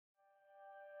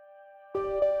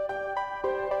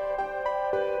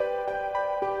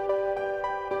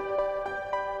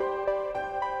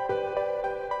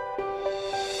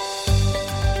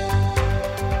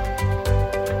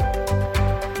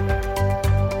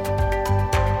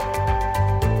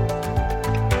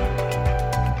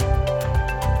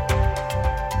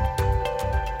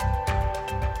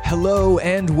Hello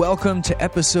and welcome to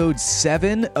episode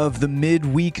 7 of the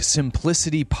Midweek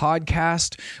Simplicity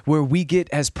podcast, where we get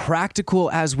as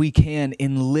practical as we can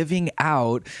in living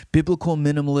out biblical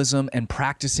minimalism and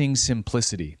practicing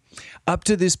simplicity. Up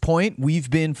to this point, we've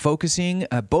been focusing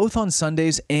both on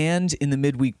Sundays and in the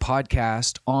Midweek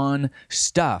podcast on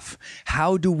stuff.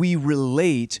 How do we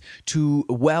relate to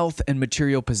wealth and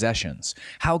material possessions?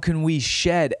 How can we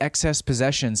shed excess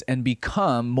possessions and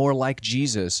become more like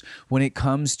Jesus when it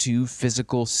comes to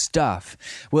physical stuff?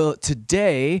 Well,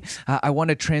 today, I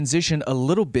want to transition a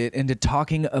little bit into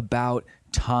talking about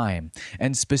time.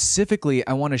 And specifically,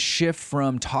 I want to shift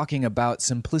from talking about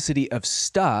simplicity of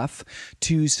stuff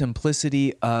to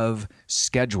simplicity of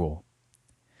schedule.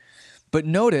 But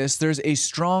notice there's a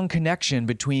strong connection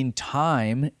between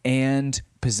time and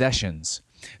possessions.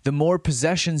 The more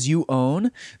possessions you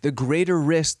own, the greater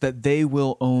risk that they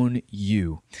will own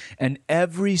you. And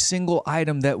every single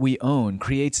item that we own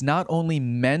creates not only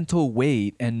mental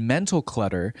weight and mental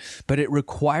clutter, but it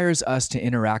requires us to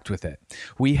interact with it.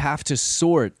 We have to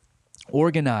sort,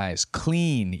 organize,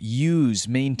 clean, use,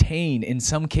 maintain, in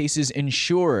some cases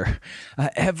insure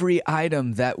every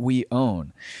item that we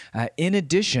own. In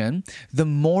addition, the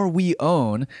more we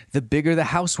own, the bigger the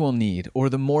house will need, or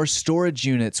the more storage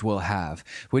units we'll have,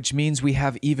 which means we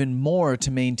have even more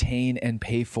to maintain and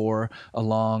pay for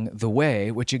along the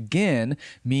way, which again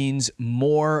means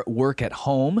more work at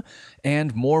home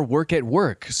and more work at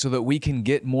work so that we can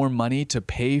get more money to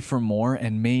pay for more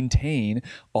and maintain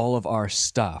all of our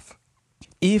stuff.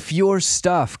 If your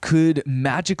stuff could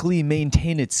magically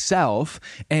maintain itself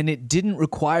and it didn't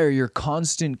require your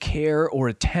constant care or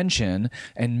attention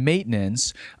and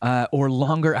maintenance or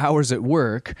longer hours at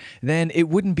work, then it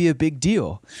wouldn't be a big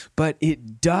deal. But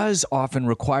it does often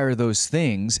require those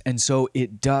things, and so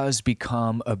it does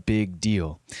become a big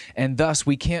deal. And thus,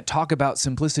 we can't talk about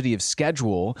simplicity of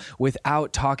schedule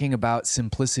without talking about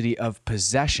simplicity of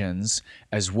possessions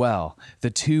as well. The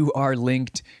two are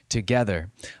linked together.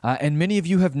 And many of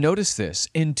you have noticed this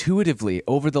intuitively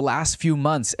over the last few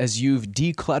months as you've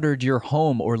decluttered your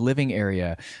home or living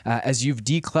area, as you've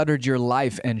decluttered your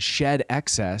life and shed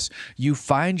excess, you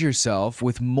find yourself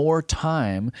with more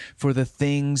time for the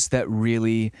things that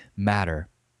really matter.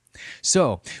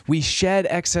 So we shed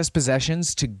excess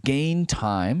possessions to gain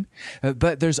time,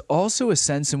 but there's also a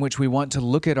sense in which we want to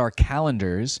look at our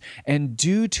calendars and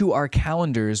do to our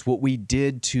calendars what we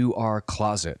did to our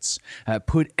closets.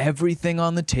 Put everything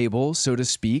on the table, so to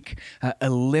speak,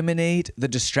 eliminate the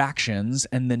distractions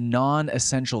and the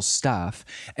non-essential stuff,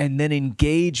 and then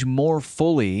engage more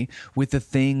fully with the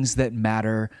things that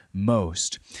matter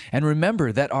most. And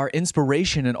remember that our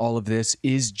inspiration in all of this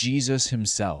is Jesus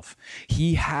himself.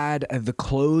 He had the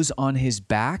clothes on his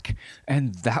back,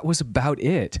 and that was about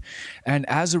it. And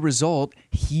as a result,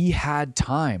 he had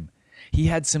time. He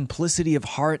had simplicity of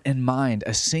heart and mind,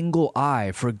 a single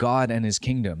eye for God and his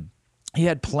kingdom. He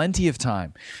had plenty of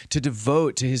time to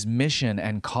devote to his mission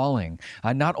and calling,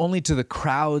 not only to the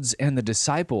crowds and the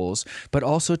disciples, but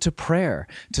also to prayer,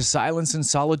 to silence and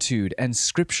solitude, and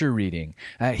scripture reading.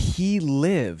 He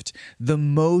lived the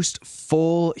most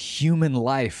full human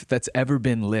life that's ever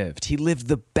been lived. He lived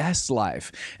the best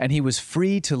life, and he was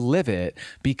free to live it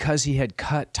because he had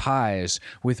cut ties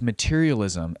with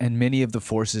materialism and many of the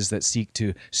forces that seek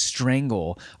to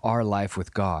strangle our life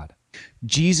with God.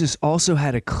 Jesus also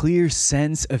had a clear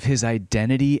sense of his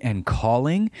identity and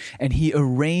calling, and he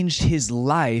arranged his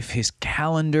life, his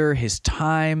calendar, his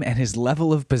time, and his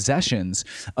level of possessions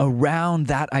around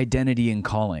that identity and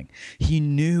calling. He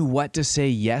knew what to say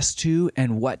yes to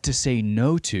and what to say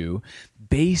no to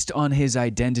based on his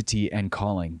identity and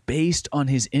calling, based on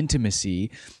his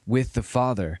intimacy with the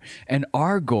Father. And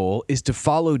our goal is to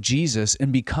follow Jesus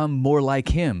and become more like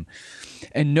him.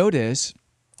 And notice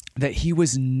that he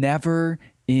was never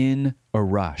in a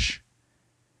rush.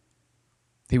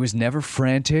 He was never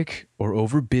frantic or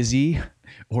overbusy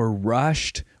or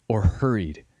rushed or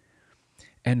hurried.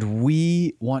 And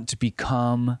we want to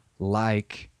become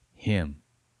like him.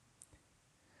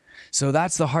 So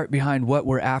that's the heart behind what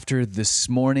we're after this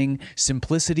morning.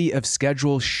 Simplicity of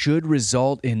schedule should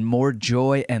result in more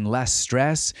joy and less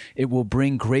stress. It will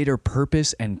bring greater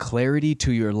purpose and clarity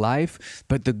to your life.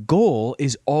 But the goal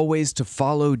is always to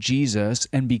follow Jesus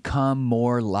and become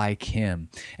more like him.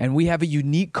 And we have a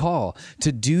unique call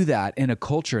to do that in a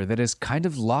culture that has kind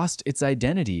of lost its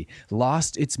identity,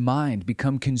 lost its mind,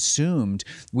 become consumed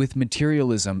with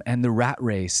materialism and the rat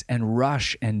race and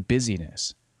rush and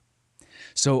busyness.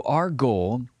 So our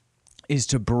goal is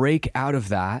to break out of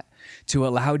that to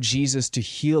allow Jesus to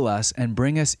heal us and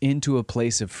bring us into a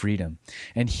place of freedom.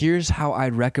 And here's how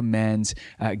I'd recommend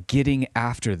getting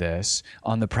after this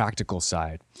on the practical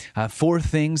side. 4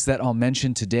 things that I'll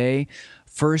mention today.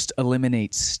 First,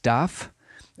 eliminate stuff.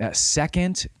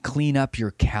 Second, clean up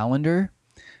your calendar.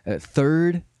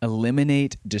 Third,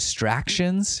 eliminate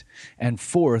distractions. And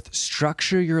fourth,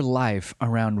 structure your life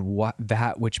around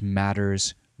that which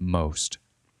matters most.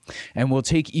 And we'll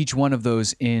take each one of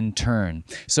those in turn.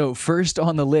 So first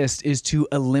on the list is to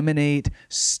eliminate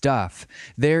stuff.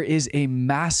 There is a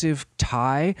massive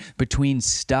tie between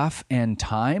stuff and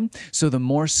time. So the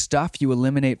more stuff you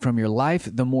eliminate from your life,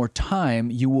 the more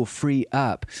time you will free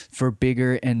up for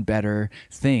bigger and better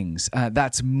things.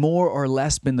 That's more or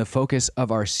less been the focus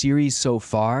of our series so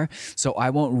far. So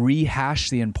I won't rehash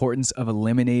the importance of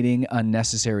eliminating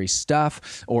unnecessary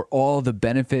stuff or all the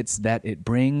benefits that it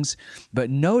brings. But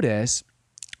notice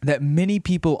that many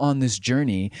people on this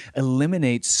journey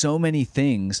eliminate so many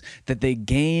things that they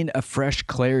gain a fresh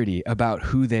clarity about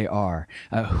who they are,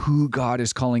 who God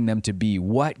is calling them to be,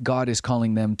 what God is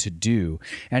calling them to do.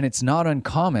 And it's not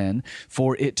uncommon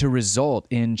for it to result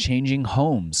in changing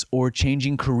homes or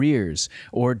changing careers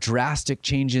or drastic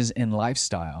changes in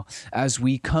lifestyle as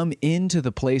we come into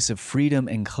the place of freedom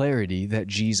and clarity that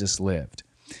Jesus lived.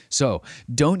 So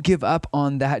don't give up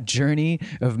on that journey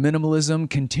of minimalism.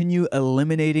 Continue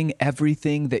eliminating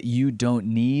everything that you don't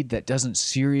need, that doesn't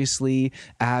seriously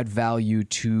add value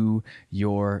to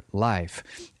your life.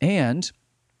 And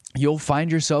you'll find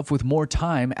yourself with more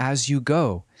time as you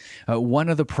go. One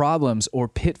of the problems or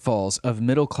pitfalls of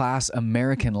middle-class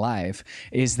American life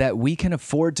is that we can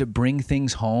afford to bring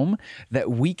things home that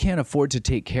we can't afford to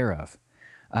take care of.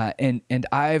 And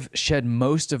I've shed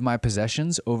most of my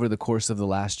possessions over the course of the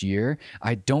last year.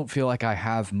 I don't feel like I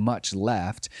have much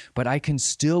left, but I can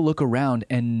still look around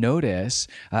and notice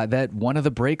that one of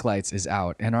the brake lights is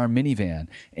out in our minivan,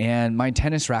 and my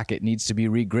tennis racket needs to be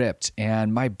re-gripped,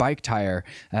 and my bike tire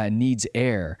needs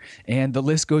air, and the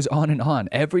list goes on and on.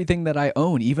 Everything that I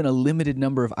own, even a limited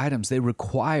number of items, they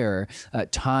require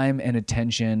time and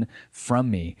attention from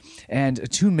me.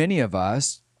 And too many of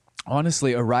us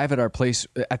honestly arrive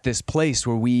at this place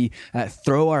where we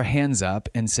throw our hands up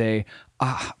and say,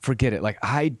 forget it. Like,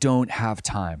 I don't have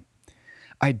time.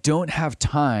 I don't have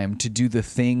time to do the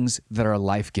things that are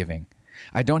life-giving.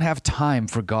 I don't have time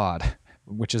for God,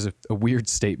 which is a weird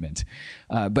statement.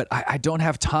 But I don't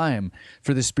have time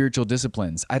for the spiritual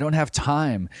disciplines. I don't have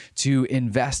time to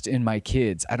invest in my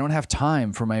kids. I don't have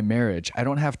time for my marriage. I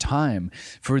don't have time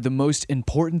for the most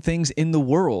important things in the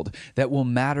world that will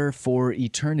matter for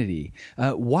eternity.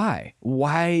 Why?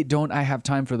 Why don't I have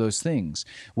time for those things?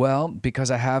 Well,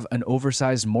 because I have an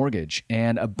oversized mortgage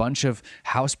and a bunch of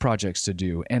house projects to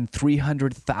do and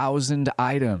 300,000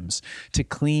 items to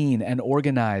clean and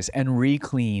organize and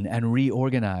re-clean and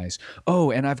reorganize.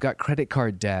 Oh, and I've got credit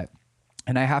card debt,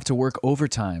 and I have to work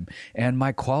overtime, and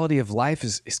my quality of life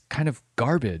is kind of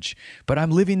garbage, but I'm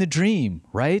living the dream,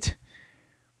 right?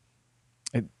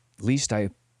 At least I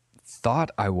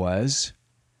thought I was.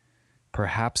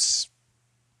 Perhaps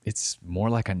it's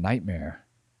more like a nightmare.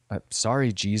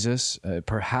 Sorry, Jesus.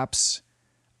 Perhaps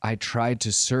I tried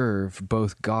to serve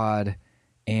both God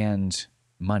and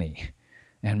money,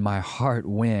 and my heart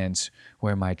went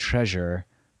where my treasure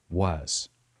was.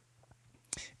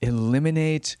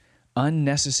 Eliminate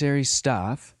unnecessary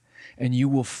stuff, and you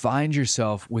will find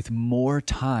yourself with more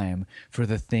time for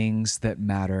the things that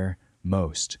matter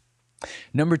most.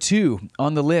 Number 2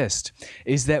 on the list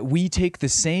is that we take the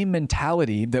same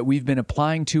mentality that we've been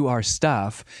applying to our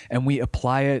stuff and we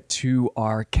apply it to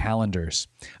our calendars.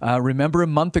 Remember a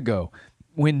month ago,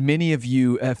 when many of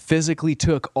you physically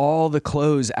took all the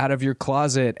clothes out of your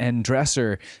closet and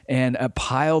dresser and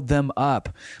piled them up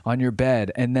on your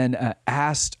bed and then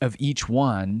asked of each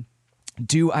one,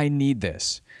 do I need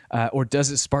this? Or does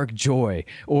it spark joy?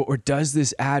 Or does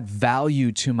this add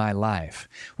value to my life?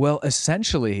 Well,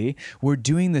 essentially, we're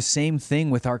doing the same thing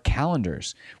with our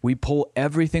calendars. We pull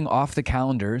everything off the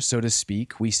calendar, so to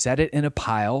speak. We set it in a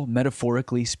pile,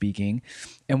 metaphorically speaking,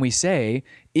 and we say,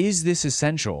 is this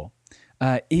essential?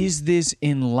 Is this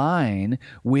in line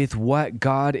with what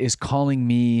God is calling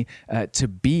me to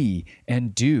be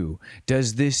and do?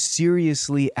 Does this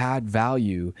seriously add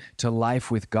value to life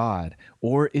with God?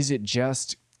 Or is it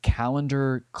just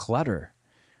calendar clutter?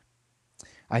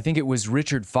 I think it was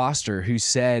Richard Foster who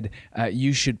said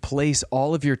you should place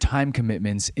all of your time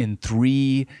commitments in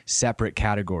 3 separate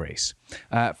categories.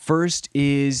 First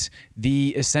is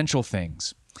the essential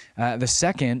things. The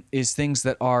second is things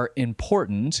that are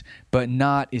important but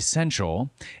not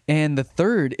essential. And the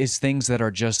third is things that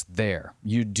are just there.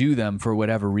 You do them for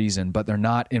whatever reason, but they're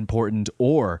not important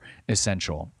or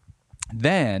essential.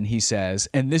 Then he says,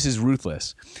 and this is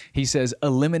ruthless, he says,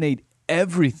 eliminate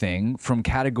everything from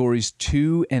categories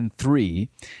 2 and 3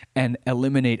 and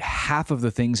eliminate half of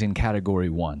the things in category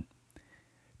 1.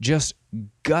 Just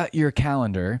gut your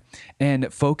calendar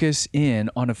and focus in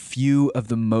on a few of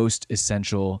the most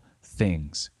essential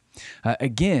things.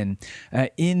 Again,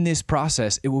 in this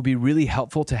process, it will be really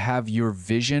helpful to have your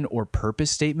vision or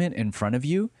purpose statement in front of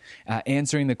you,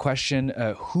 answering the question,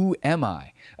 who am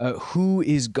I? Who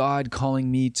is God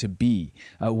calling me to be?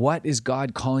 What is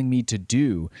God calling me to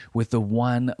do with the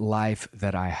one life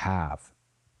that I have?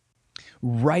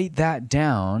 Write that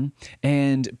down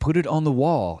and put it on the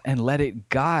wall and let it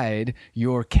guide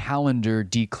your calendar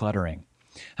decluttering.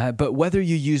 But whether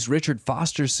you use Richard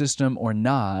Foster's system or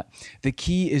not, the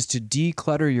key is to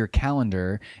declutter your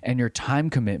calendar and your time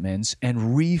commitments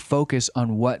and refocus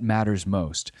on what matters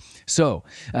most. So,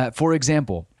 for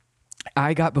example,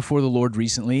 I got before the Lord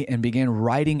recently and began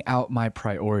writing out my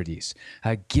priorities.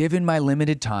 Given my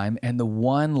limited time and the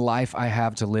one life I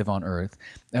have to live on earth,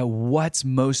 what's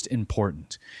most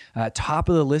important? Top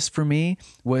of the list for me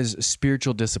was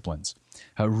spiritual disciplines.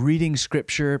 Reading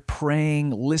scripture,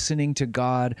 praying, listening to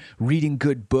God, reading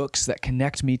good books that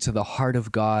connect me to the heart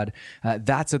of God,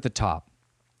 that's at the top.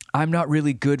 I'm not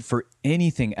really good for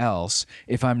anything else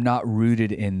if I'm not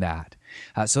rooted in that.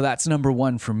 So that's number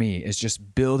one for me, is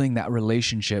just building that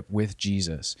relationship with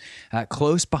Jesus.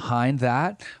 Close behind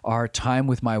that are time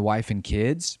with my wife and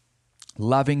kids,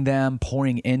 loving them,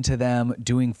 pouring into them,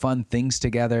 doing fun things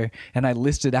together. And I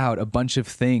listed out a bunch of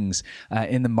things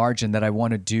in the margin that I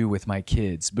want to do with my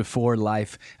kids before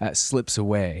life slips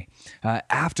away.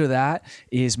 After that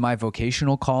is my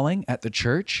vocational calling at the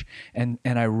church. And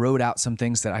I wrote out some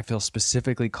things that I feel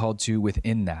specifically called to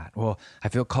within that. Well, I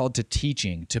feel called to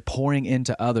teaching, to pouring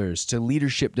into others, to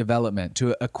leadership development,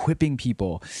 to equipping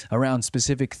people around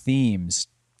specific themes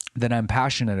that I'm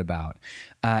passionate about.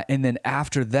 And then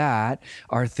after that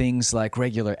are things like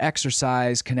regular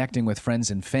exercise, connecting with friends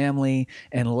and family.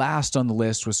 And last on the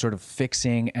list was sort of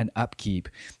fixing and upkeep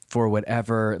for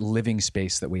whatever living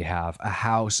space that we have, a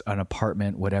house, an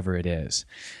apartment, whatever it is.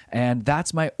 And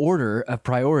that's my order of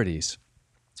priorities.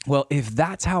 Well, if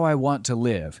that's how I want to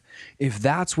live, if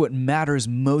that's what matters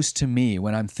most to me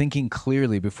when I'm thinking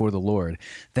clearly before the Lord,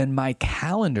 then my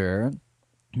calendar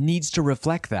needs to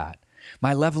reflect that.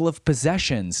 My level of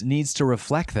possessions needs to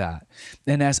reflect that.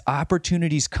 And as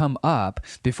opportunities come up,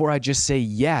 before I just say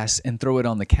yes and throw it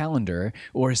on the calendar,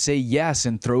 or say yes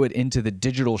and throw it into the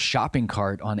digital shopping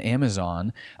cart on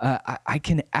Amazon, I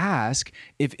can ask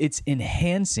if it's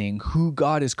enhancing who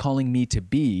God is calling me to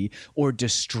be or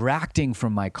distracting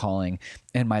from my calling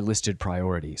and my listed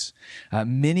priorities.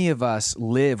 Many of us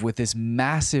live with this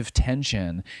massive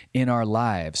tension in our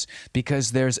lives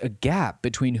because there's a gap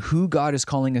between who God is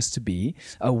calling us to be,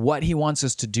 what he wants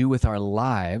us to do with our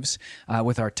lives,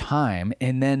 with our time,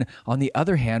 and then on the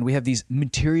other hand, we have these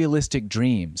materialistic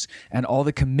dreams and all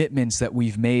the commitments that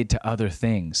we've made to other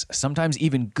things, sometimes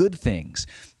even good things,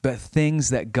 but things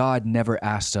that God never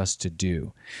asked us to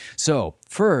do. So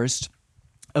first,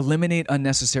 eliminate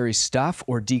unnecessary stuff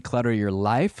or declutter your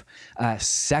life.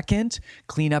 Second,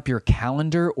 clean up your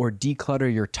calendar or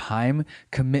declutter your time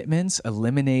commitments.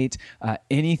 Eliminate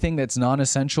anything that's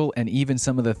non-essential and even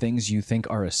some of the things you think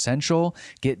are essential.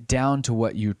 Get down to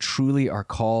what you truly are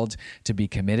called to be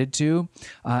committed to.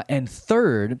 And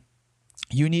third,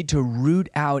 you need to root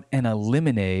out and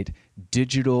eliminate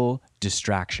digital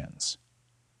distractions.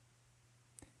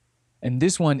 And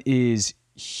this one is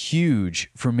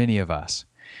huge for many of us.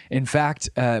 In fact,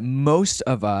 most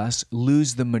of us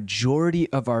lose the majority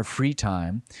of our free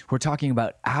time. We're talking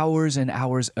about hours and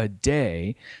hours a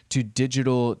day to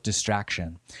digital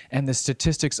distraction. And the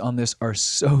statistics on this are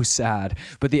so sad.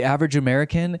 But the average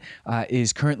American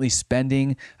is currently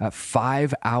spending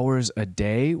 5 hours a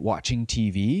day watching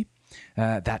TV.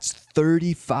 That's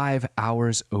 35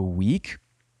 hours a week.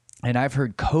 And I've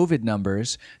heard COVID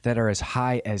numbers that are as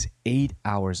high as 8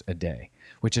 hours a day,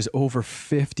 which is over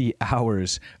 50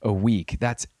 hours a week.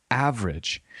 That's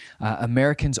average.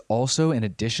 Americans also, in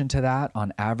addition to that,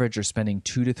 on average are spending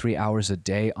 2 to 3 hours a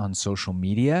day on social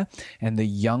media. And the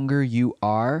younger you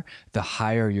are, the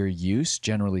higher your use,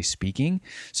 generally speaking.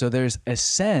 So there's a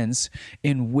sense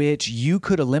in which you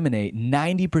could eliminate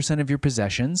 90% of your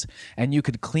possessions and you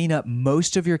could clean up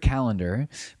most of your calendar.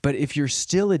 But if you're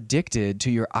still addicted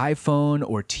to your iPhone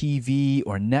or TV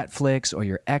or Netflix or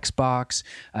your Xbox,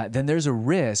 then there's a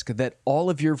risk that all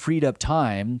of your freed up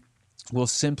time will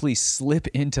simply slip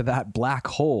into that black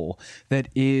hole that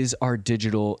is our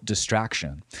digital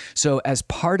distraction. So as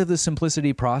part of the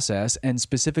simplicity process, and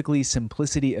specifically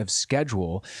simplicity of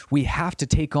schedule, we have to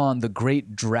take on the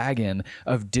great dragon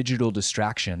of digital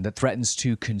distraction that threatens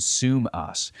to consume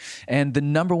us. And the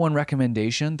number one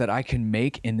recommendation that I can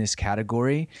make in this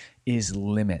category is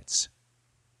limits.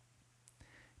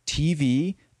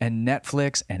 TV and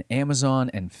Netflix and Amazon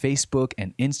and Facebook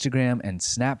and Instagram and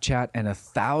Snapchat and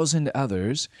 1,000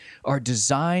 others are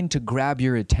designed to grab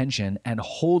your attention and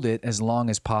hold it as long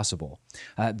as possible.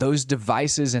 Those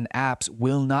devices and apps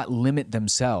will not limit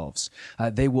themselves.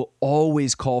 They will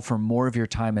always call for more of your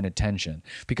time and attention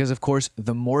because, of course,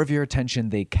 the more of your attention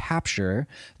they capture,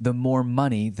 the more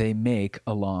money they make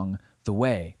along the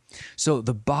way. So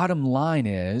the bottom line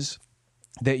is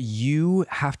that you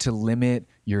have to limit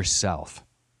yourself.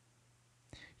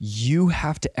 You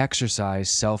have to exercise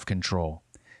self-control.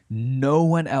 No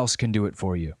one else can do it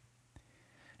for you.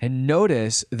 And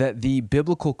notice that the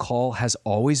biblical call has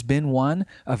always been one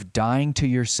of dying to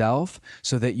yourself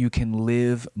so that you can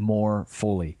live more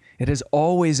fully. It has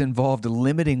always involved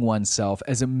limiting oneself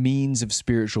as a means of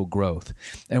spiritual growth.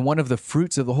 And one of the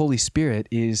fruits of the Holy Spirit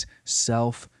is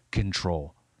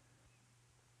self-control.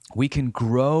 We can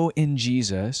grow in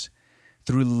Jesus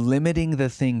through limiting the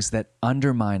things that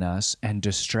undermine us and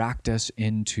distract us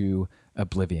into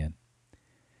oblivion.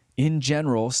 In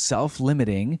general,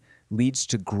 self-limiting leads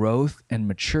to growth and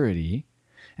maturity,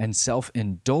 and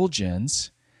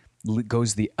self-indulgence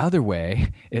goes the other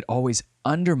way. It always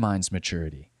undermines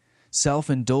maturity.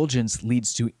 Self-indulgence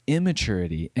leads to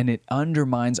immaturity, and it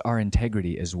undermines our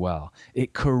integrity as well.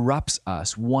 It corrupts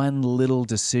us one little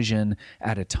decision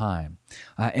at a time.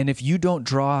 And if you don't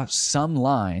draw some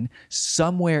line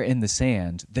somewhere in the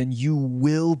sand, then you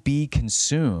will be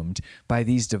consumed by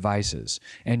these devices,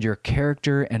 and your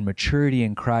character and maturity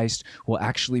in Christ will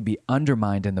actually be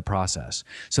undermined in the process.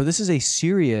 So this is a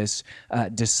serious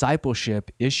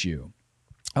discipleship issue.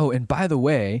 Oh, and by the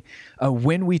way,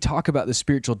 when we talk about the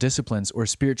spiritual disciplines or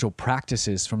spiritual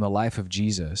practices from the life of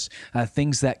Jesus,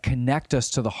 things that connect us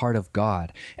to the heart of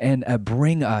God and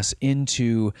bring us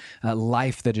into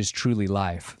life that is truly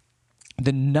life,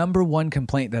 the number one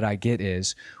complaint that I get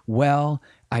is, well,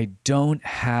 I don't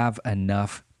have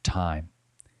enough time.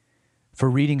 For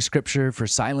reading scripture, for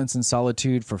silence and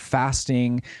solitude, for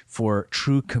fasting, for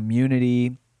true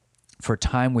community, for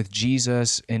time with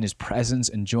Jesus in his presence,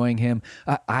 enjoying him.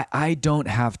 I don't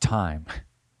have time.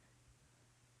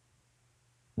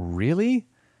 Really?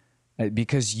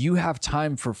 Because you have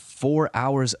time for 4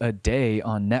 hours a day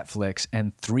on Netflix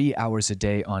and 3 hours a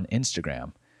day on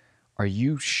Instagram. Are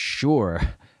you sure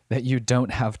that you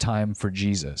don't have time for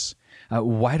Jesus?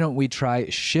 Why don't we try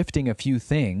shifting a few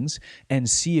things and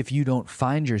see if you don't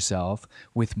find yourself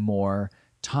with more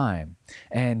time?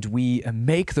 And we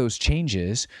make those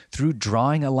changes through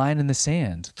drawing a line in the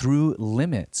sand, through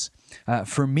limits.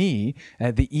 For me,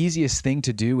 the easiest thing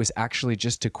to do is actually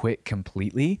just to quit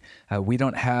completely. We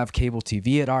don't have cable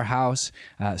TV at our house,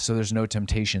 so there's no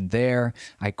temptation there.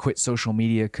 I quit social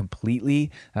media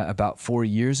completely about 4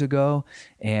 years ago,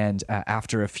 and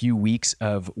after a few weeks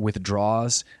of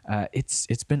withdrawals,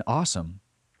 it's been awesome.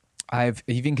 I've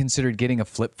even considered getting a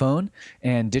flip phone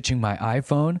and ditching my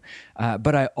iPhone,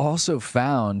 but I also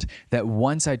found that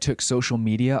once I took social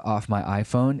media off my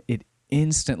iPhone, it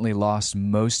instantly lost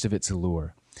most of its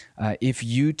allure. If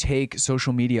you take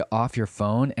social media off your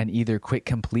phone and either quit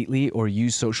completely or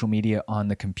use social media on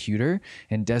the computer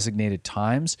in designated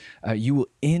times, you will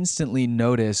instantly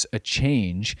notice a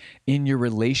change in your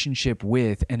relationship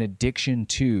with and addiction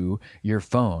to your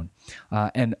phone.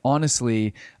 And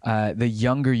honestly, the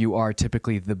younger you are,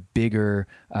 typically the bigger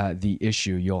the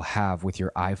issue you'll have with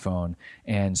your iPhone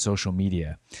and social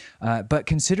media. But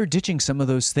consider ditching some of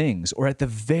those things, or at the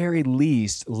very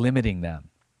least, limiting them.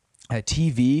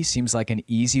 TV seems like an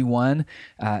easy one,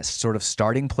 sort of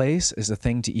starting place as a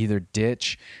thing to either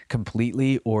ditch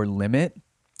completely or limit.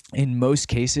 In most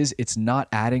cases, it's not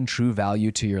adding true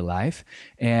value to your life.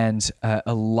 And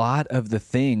a lot of the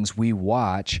things we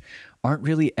watch aren't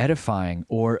really edifying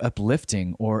or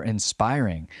uplifting or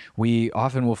inspiring. We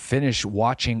often will finish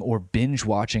watching or binge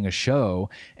watching a show,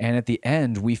 and at the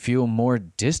end, we feel more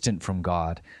distant from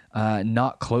God,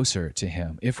 not closer to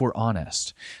him, if we're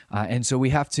honest. And so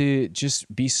we have to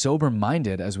just be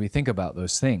sober-minded as we think about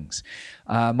those things.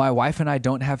 My wife and I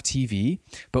don't have TV,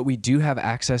 but we do have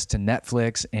access to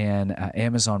Netflix and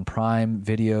Amazon Prime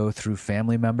Video through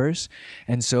family members.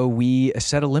 And so we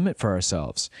set a limit for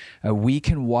ourselves. We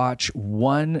can watch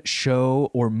one show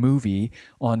or movie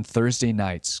on Thursday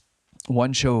nights,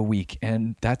 one show a week,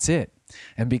 and that's it.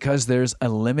 And because there's a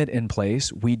limit in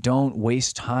place, we don't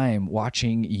waste time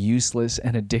watching useless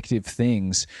and addictive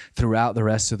things throughout the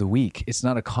rest of the week. It's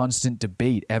not a constant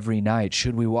debate every night.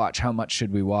 Should we watch? How much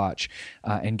should we watch?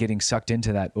 And getting sucked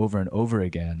into that over and over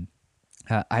again.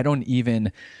 I don't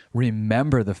even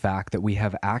remember the fact that we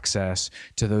have access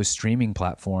to those streaming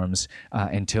platforms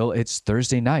until it's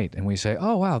Thursday night. And we say,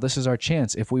 oh, wow, this is our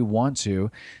chance. If we want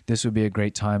to, this would be a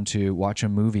great time to watch a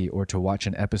movie or to watch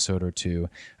an episode or two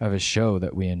of a show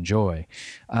that we enjoy.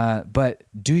 But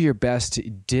do your best to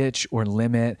ditch or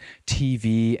limit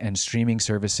TV and streaming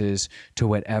services to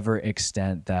whatever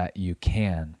extent that you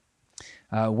can.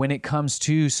 When it comes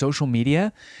to social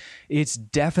media, it's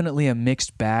definitely a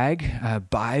mixed bag.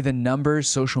 By the numbers,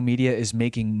 social media is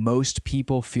making most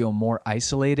people feel more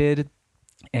isolated,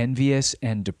 envious,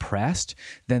 and depressed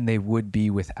than they would be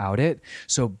without it.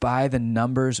 So by the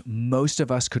numbers, most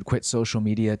of us could quit social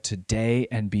media today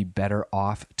and be better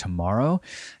off tomorrow.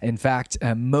 In fact,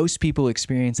 most people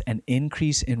experience an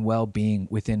increase in well-being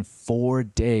within 4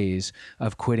 days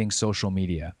of quitting social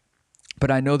media. But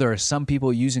I know there are some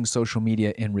people using social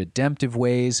media in redemptive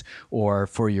ways or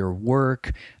for your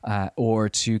work or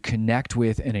to connect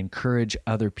with and encourage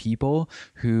other people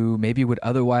who maybe would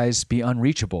otherwise be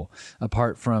unreachable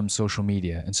apart from social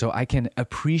media. And so I can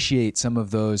appreciate some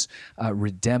of those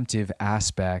redemptive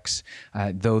aspects,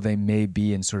 though they may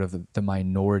be in sort of the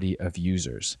minority of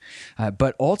users.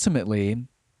 But ultimately,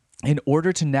 in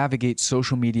order to navigate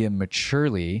social media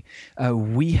maturely,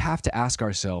 we have to ask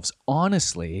ourselves,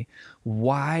 honestly,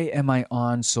 why am I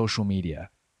on social media?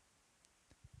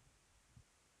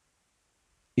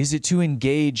 Is it to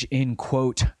engage in,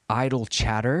 quote, idle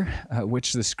chatter,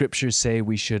 which the scriptures say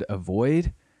we should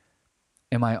avoid?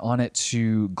 Am I on it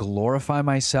to glorify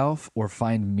myself or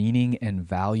find meaning and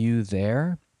value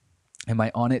there? Am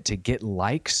I on it to get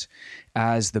likes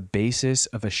as the basis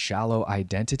of a shallow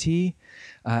identity?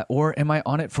 Or am I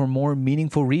on it for more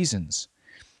meaningful reasons?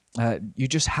 You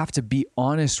just have to be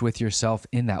honest with yourself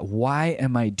in that. Why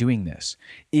am I doing this?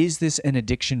 Is this an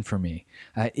addiction for me?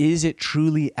 Is it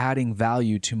truly adding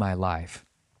value to my life?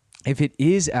 If it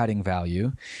is adding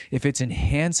value, if it's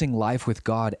enhancing life with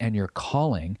God and your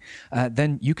calling,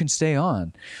 then you can stay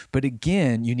on. But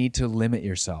again, you need to limit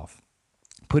yourself.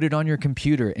 Put it on your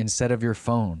computer instead of your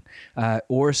phone,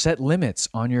 or set limits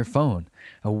on your phone.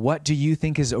 What do you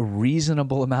think is a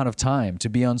reasonable amount of time to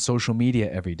be on social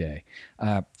media every day?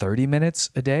 30 minutes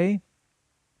a day?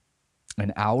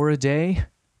 An hour a day?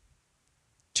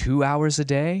 2 hours a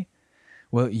day?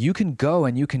 Well, you can go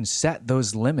and you can set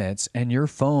those limits, and your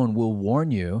phone will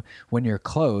warn you when you're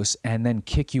close and then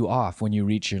kick you off when you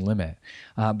reach your limit.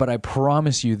 But I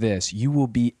promise you this, you will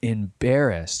be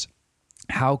embarrassed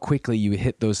how quickly you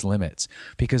hit those limits,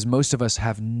 because most of us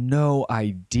have no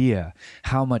idea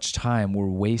how much time we're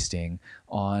wasting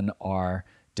on our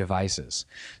devices.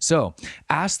 So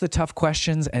ask the tough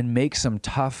questions and make some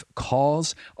tough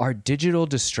calls. Our digital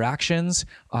distractions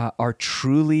are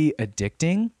truly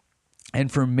addicting. And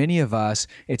for many of us,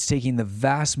 it's taking the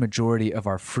vast majority of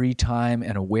our free time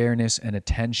and awareness and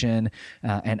attention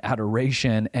and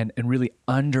adoration and really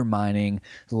undermining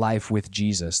life with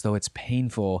Jesus, though it's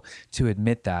painful to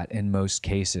admit that in most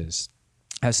cases.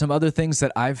 Some other things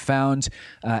that I've found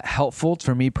helpful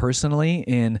for me personally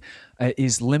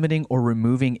is limiting or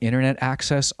removing internet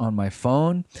access on my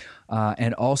phone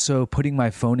and also putting my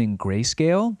phone in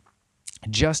grayscale.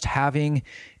 Just having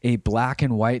a black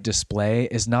and white display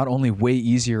is not only way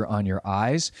easier on your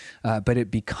eyes, but it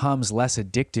becomes less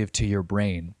addictive to your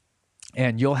brain.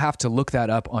 And you'll have to look that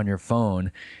up on your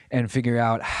phone and figure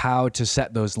out how to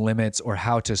set those limits or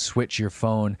how to switch your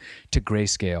phone to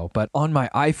grayscale. But on my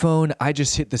iPhone, I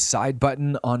just hit the side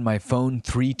button on my phone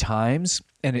 3 times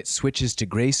and it switches to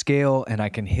grayscale, and I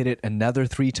can hit it another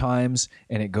 3 times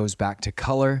and it goes back to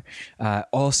color.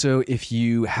 Also, if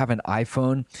you have an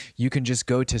iPhone, you can just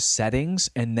go to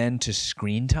settings and then to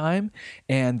screen time,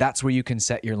 and that's where you can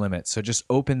set your limits. So just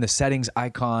open the settings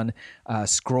icon,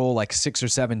 scroll like 6 or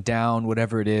 7 down,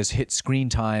 whatever it is, hit screen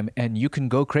time, and you can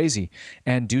go crazy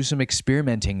and do some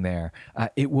experimenting there.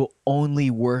 It will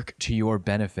only work to your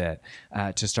benefit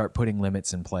to start putting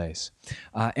limits in place.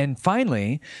 And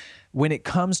finally, when it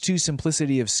comes to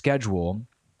simplicity of schedule,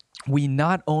 we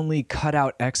not only cut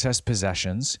out excess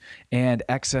possessions and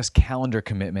excess calendar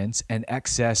commitments and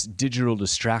excess digital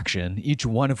distraction, each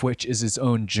one of which is its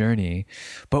own journey,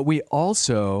 but we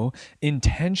also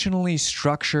intentionally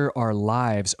structure our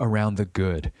lives around the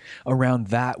good, around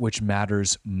that which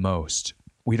matters most.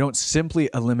 We don't simply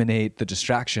eliminate the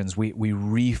distractions, we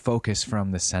refocus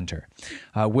from the center.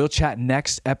 We'll chat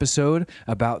next episode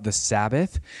about the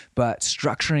Sabbath, but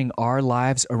structuring our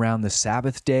lives around the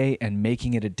Sabbath day and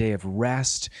making it a day of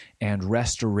rest and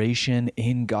restoration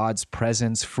in God's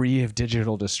presence, free of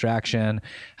digital distraction,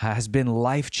 has been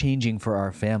life-changing for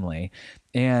our family.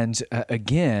 And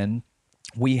again,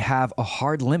 we have a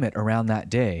hard limit around that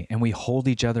day, and we hold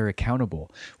each other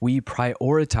accountable. We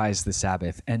prioritize the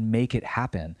Sabbath and make it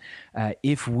happen.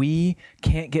 If we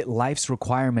can't get life's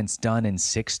requirements done in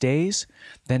 6 days,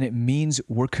 then it means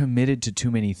we're committed to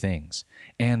too many things.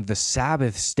 And the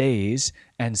Sabbath stays,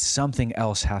 and something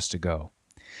else has to go.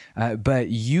 But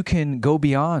you can go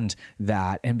beyond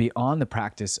that and beyond the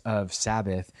practice of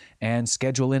Sabbath and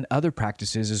schedule in other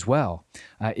practices as well.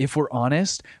 If we're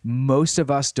honest, most of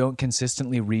us don't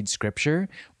consistently read scripture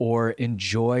or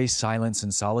enjoy silence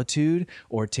and solitude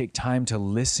or take time to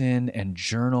listen and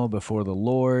journal before the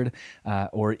Lord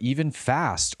or even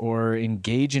fast or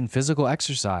engage in physical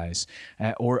exercise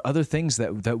or other things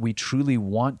that we truly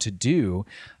want to do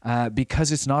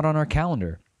because it's not on our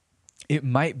calendar. It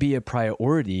might be a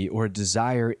priority or a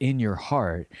desire in your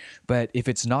heart, but if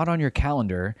it's not on your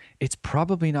calendar, it's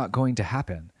probably not going to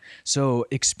happen. So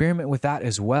experiment with that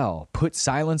as well. Put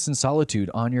silence and solitude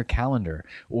on your calendar,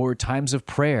 or times of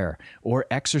prayer, or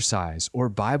exercise, or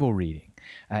Bible reading.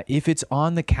 If it's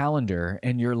on the calendar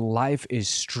and your life is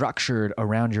structured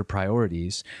around your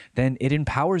priorities, then it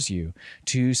empowers you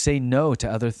to say no to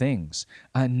other things.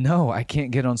 No, I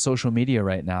can't get on social media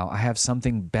right now. I have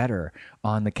something better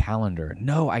on the calendar.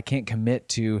 No, I can't commit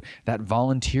to that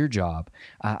volunteer job.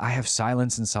 I have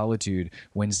silence and solitude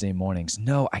Wednesday mornings.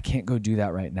 No, I can't go do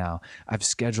that right now. I've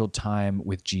scheduled time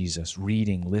with Jesus,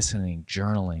 reading, listening,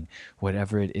 journaling,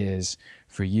 whatever it is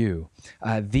for you.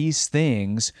 These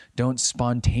things don't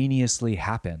spontaneously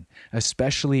happen,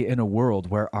 especially in a world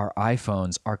where our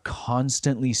iPhones are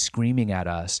constantly screaming at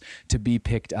us to be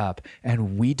picked up,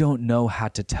 and we don't know how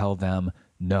to tell them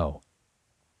no.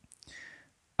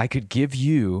 I could give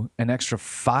you an extra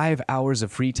 5 hours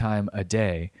of free time a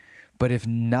day, but if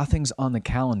nothing's on the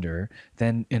calendar,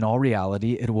 then in all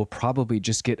reality, it will probably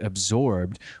just get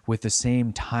absorbed with the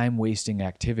same time-wasting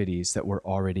activities that we're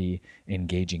already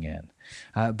engaging in.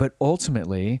 But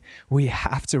ultimately, we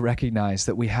have to recognize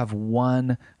that we have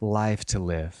one life to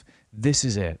live. This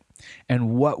is it.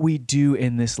 And what we do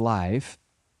in this life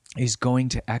is going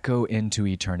to echo into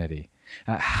eternity.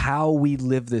 How we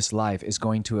live this life is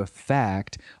going to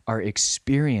affect our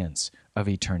experience of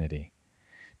eternity.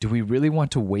 Do we really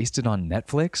want to waste it on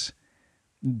Netflix?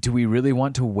 Do we really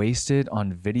want to waste it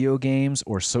on video games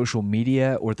or social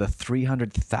media or the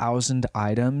 300,000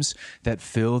 items that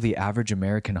fill the average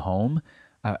American home?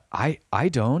 I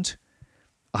don't.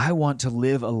 I want to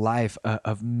live a life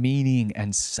of meaning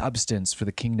and substance for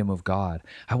the kingdom of God.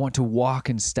 I want to walk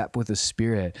in step with the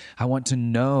Spirit. I want to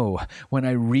know when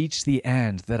I reach the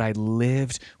end that I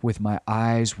lived with my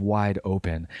eyes wide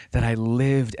open, that I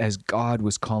lived as God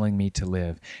was calling me to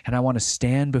live. And I want to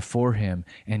stand before Him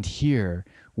and hear,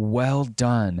 "Well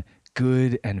done,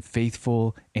 good and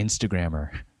faithful Instagrammer.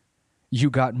 You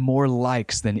got more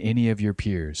likes than any of your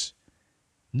peers."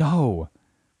 No.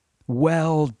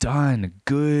 "Well done,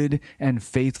 good and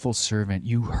faithful servant.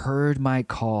 You heard my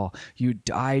call. You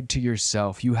died to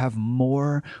yourself. You have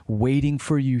more waiting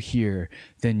for you here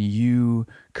than you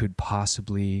could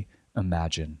possibly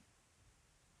imagine."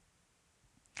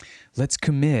 Let's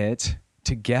commit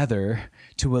together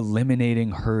to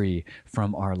eliminating hurry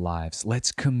from our lives.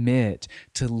 Let's commit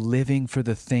to living for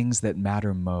the things that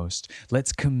matter most.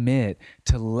 Let's commit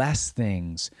to less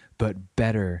things, but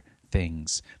better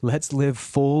things. Let's live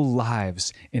full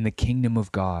lives in the kingdom of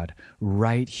God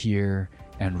right here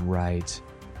and right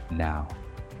now.